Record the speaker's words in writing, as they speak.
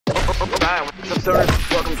Alright, what's up,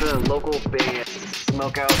 stoners? Welcome to the local Bay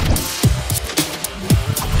Smokeout.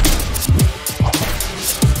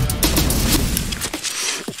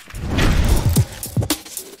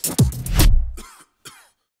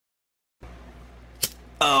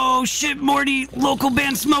 Oh shit, Morty! Local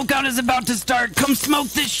band Smokeout is about to start. Come smoke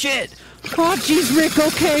this shit! Oh jeez, Rick,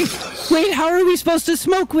 okay. Wait, how are we supposed to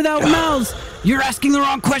smoke without mouths? You're asking the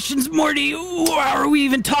wrong questions, Morty! How are we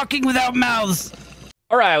even talking without mouths?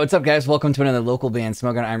 Alright, what's up guys? Welcome to another local band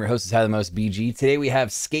Smokeout. I'm your host, How the Most BG. Today we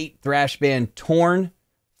have skate thrash band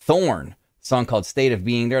TornThorn. Song called State of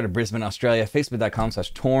Being. They're out of Brisbane, Australia.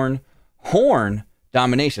 Facebook.com/TornThorn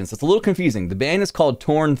Domination. So it's a little confusing. The band is called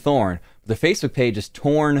TornThorn. The Facebook page is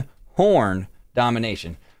TornThorn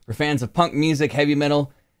Domination. For fans of punk music, heavy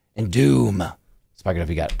metal, and doom. Spike it up,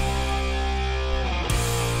 you got it.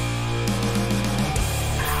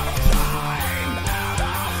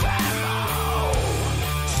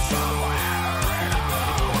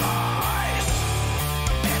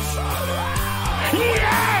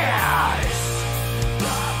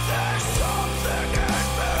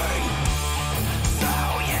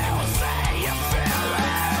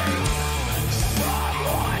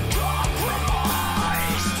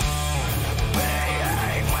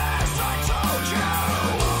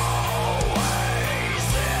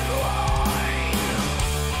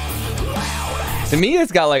 To me,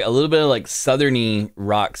 it's got like a little bit of like southerny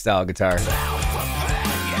rock style guitar.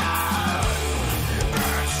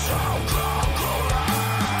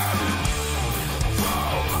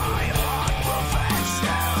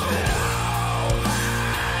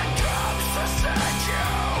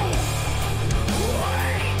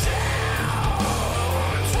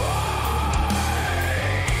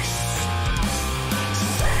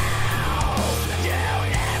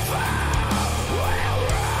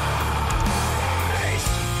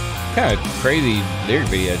 Kind of crazy lyric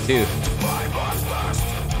video too.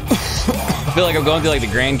 I feel like I'm going through like the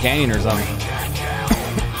Grand Canyon or something.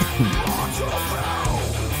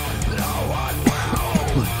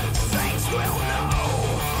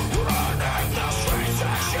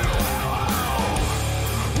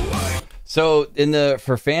 So in the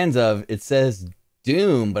for fans of, it says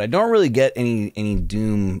doom, but I don't really get any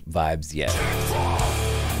doom vibes yet.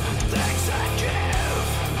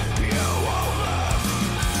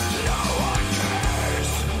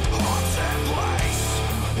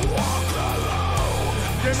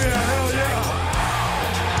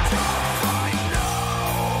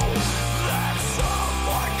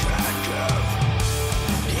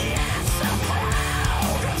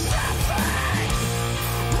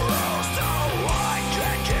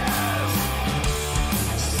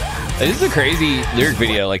 This is a crazy lyric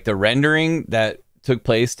video. Like the rendering that took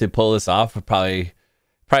place to pull this off would probably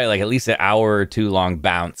like at least an hour or two long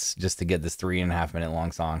bounce just to get this 3.5 minute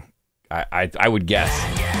long song. I would guess.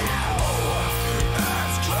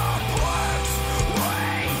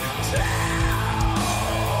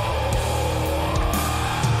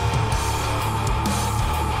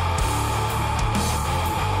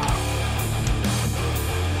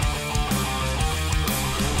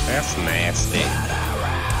 That's nasty.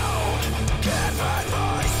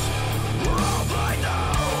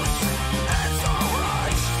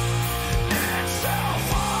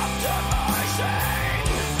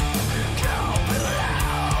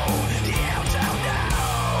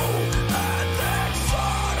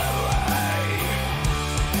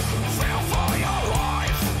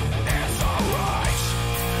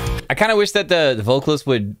 I kind of wish that the vocalist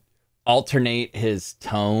would alternate his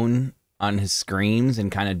tone on his screams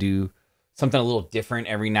and kind of do something a little different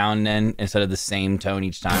every now and then instead of the same tone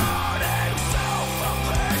each time.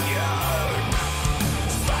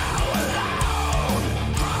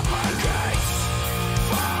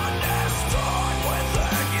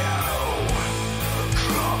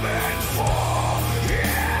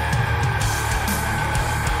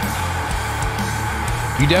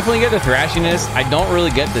 You definitely get the thrashiness. I don't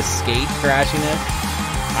really get the skate thrashiness.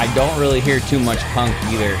 I don't really hear too much punk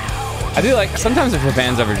either. I feel like sometimes if the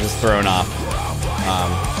fans ever just throw me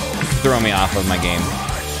off of my game.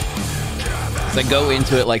 So I go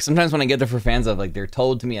into it like sometimes when I get the for fans of, like they're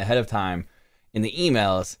told to me ahead of time in the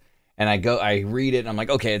emails, and I read it and I'm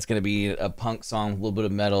like, okay, it's gonna be a punk song, a little bit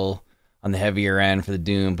of metal on the heavier end for the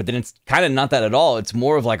doom, but then it's kind of not that at all. It's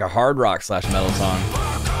more of like a hard rock / metal song.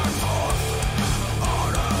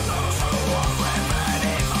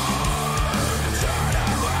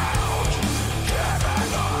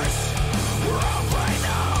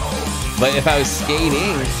 But if I was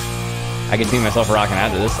skating, I could see myself rocking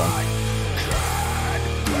out to this song.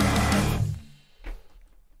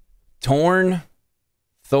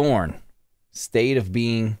 TornThorn, State of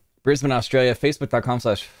Being Brisbane, Australia.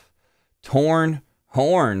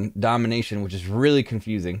 Facebook.com/TornThorn Domination, which is really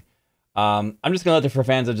confusing. I'm just gonna let the for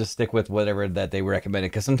fans of just stick with whatever that they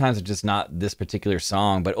recommended, because sometimes it's just not this particular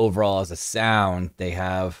song, but overall as a sound, they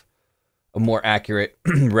have a more accurate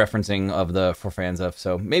referencing of the for fans of.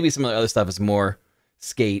 So maybe some of the other stuff is more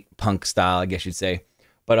skate punk style, I guess you'd say.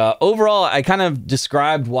 But overall, I kind of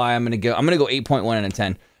described why I'm gonna go 8.1 out of 10.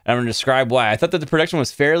 And I'm gonna describe why. I thought that the production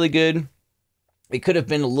was fairly good. It could have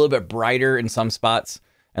been a little bit brighter in some spots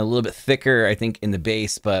and a little bit thicker, I think, in the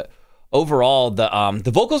bass, but overall,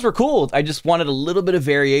 the vocals were cool. I just wanted a little bit of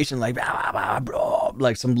variation, like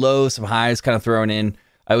some lows, some highs kind of thrown in.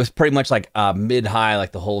 I was pretty much like mid-high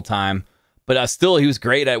like the whole time. But still, he was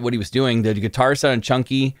great at what he was doing. The guitar sounded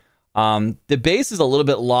chunky. The bass is a little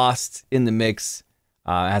bit lost in the mix,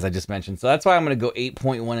 as I just mentioned. So that's why I'm going to go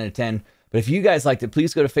 8.1 out of 10. But if you guys liked it,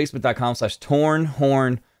 please go to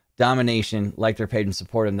facebook.com/TornThorn Domination. Like their page and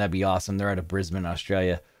support them. That'd be awesome. They're out of Brisbane,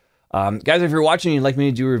 Australia. Guys, if you're watching and you'd like me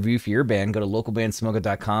to do a review for your band, go to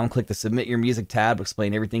localbandsmokeout.com, click the Submit Your Music tab,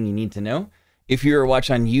 explain everything you need to know. If you're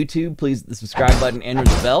watching on YouTube, please hit the subscribe button and ring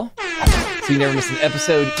the bell so you never miss an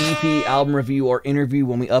episode, EP, album review, or interview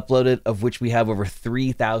when we upload it, of which we have over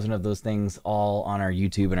 3,000 of those things all on our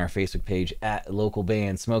YouTube and our Facebook page at Local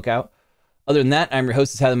Band Smokeout. Other than that, I'm your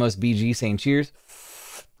host, How the Most BG, saying cheers.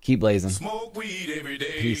 Keep blazing. Smoke weed every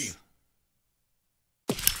day. Peace.